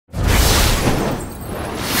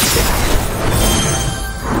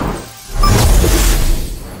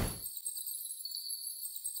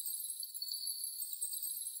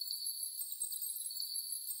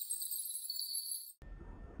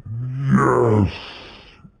Yes,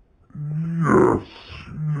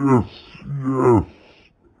 yes, yes.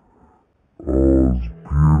 Oh, it's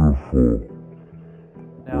beautiful.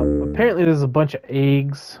 Now, apparently there's a bunch of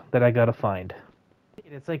eggs that I gotta find.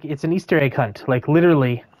 It's an Easter egg hunt. Like,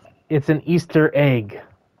 literally, it's an Easter egg,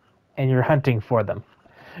 and you're hunting for them.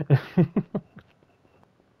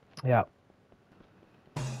 Yeah.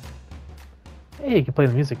 Hey, you can play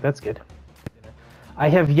the music. That's good. I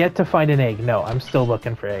have yet to find an egg. No, I'm still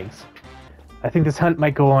looking for eggs. I think this hunt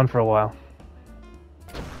might go on for a while.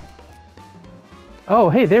 Oh,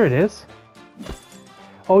 hey, there it is.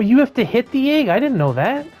 Oh, you have to hit the egg? I didn't know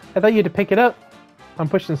that. I thought you had to pick it up. I'm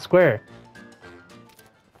pushing square.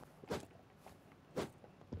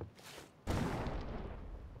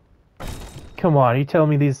 Come on, are you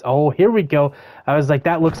telling me these... Oh, here we go. I was like,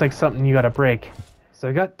 that looks like something you gotta break. So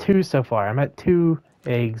I got 2 so far. I'm at 2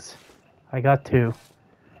 eggs. I got 2.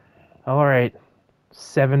 Alright.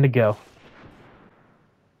 7 to go.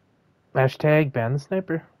 Hashtag ban the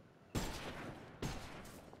sniper.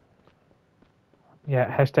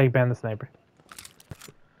 Yeah, hashtag ban the sniper.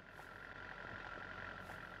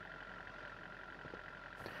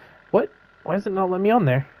 What? Why does it not let me on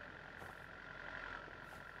there?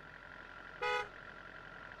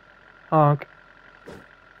 Honk.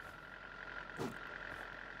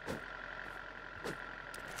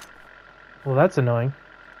 Well, that's annoying.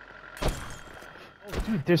 Oh,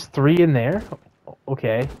 dude, there's 3 in there?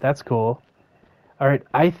 Okay, that's cool. Alright,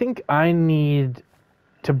 I think I need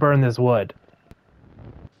to burn this wood.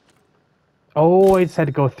 Oh, I just had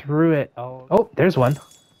to go through it. Oh, there's one.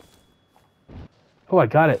 Oh, I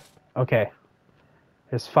got it. Okay.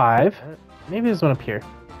 There's 5. Maybe there's one up here.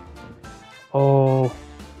 Oh.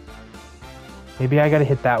 Maybe I gotta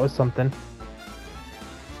hit that with something.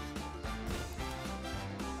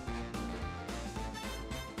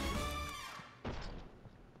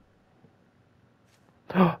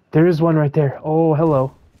 There is one right there. Oh,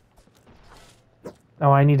 hello.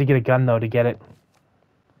 Oh, I need to get a gun, though, to get it.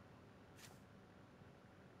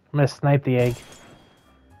 I'm gonna snipe the egg.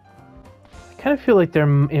 I kind of feel like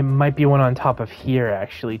it might be one on top of here,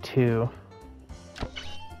 actually, too.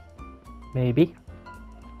 Maybe.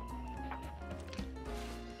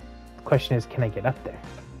 The question is, can I get up there?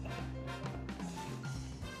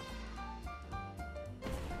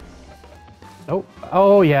 Oh,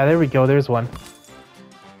 oh yeah, there we go. There's one.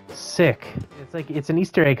 Sick. It's an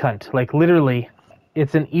Easter egg hunt. Like, literally,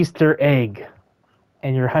 it's an Easter egg,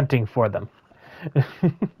 and you're hunting for them.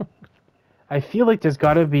 I feel like there's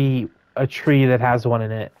gotta be a tree that has one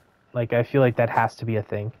in it. Like, I feel like that has to be a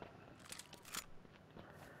thing.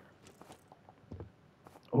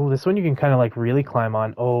 Oh, this one you can kind of, like, really climb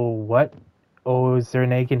on. Oh, what? Oh, is there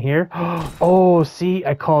an egg in here? Oh, see?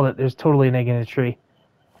 I called it. There's totally an egg in a tree.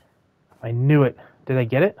 I knew it. Did I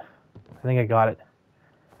get it? I think I got it.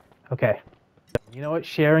 Okay. You know what?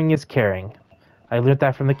 Sharing is caring. I learned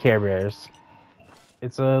that from the Care Bears.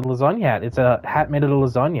 It's a lasagna hat. It's a hat made out of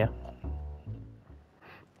lasagna.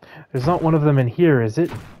 There's not one of them in here, is it?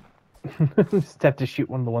 Just have to shoot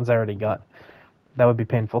one of the ones I already got. That would be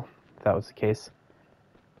painful if that was the case.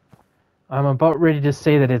 I'm about ready to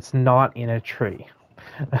say that it's not in a tree.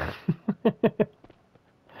 I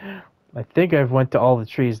think I've went to all the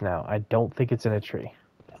trees now. I don't think it's in a tree.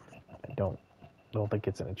 I don't think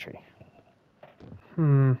it's in a tree.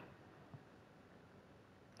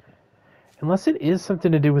 Unless it is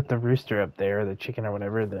something to do with the rooster up there, or the chicken or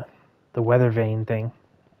whatever, the weather vane thing.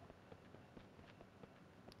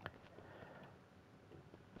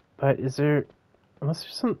 But is there... Unless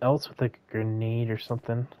there's something else with like a grenade or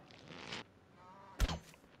something.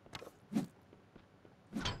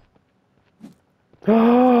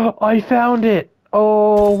 Oh, I found it!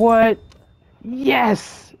 Oh, what?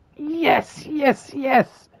 Yes! Yes, yes,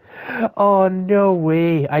 yes! Oh, no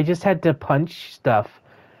way. I just had to punch stuff.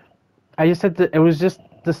 I just had to... It was just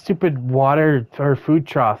the stupid water or food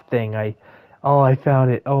trough thing. Oh, I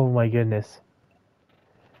found it. Oh, my goodness.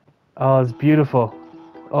 Oh, it's beautiful.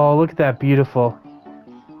 Oh, look at that. Beautiful.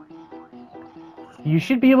 You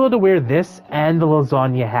should be able to wear this and the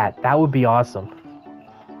lasagna hat. That would be awesome.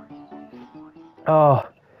 Oh,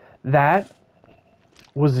 that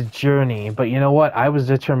was a journey, but you know what? I was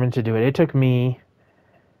determined to do it. It took me,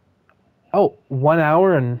 1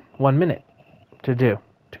 hour and 1 minute to do. It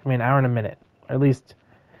took me an hour and a minute. Or at least,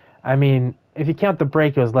 I mean, if you count the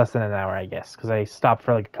break, it was less than an hour, I guess, because I stopped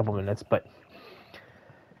for like a couple minutes, but...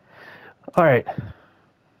 Alright.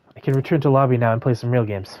 I can return to lobby now and play some real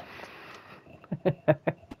games.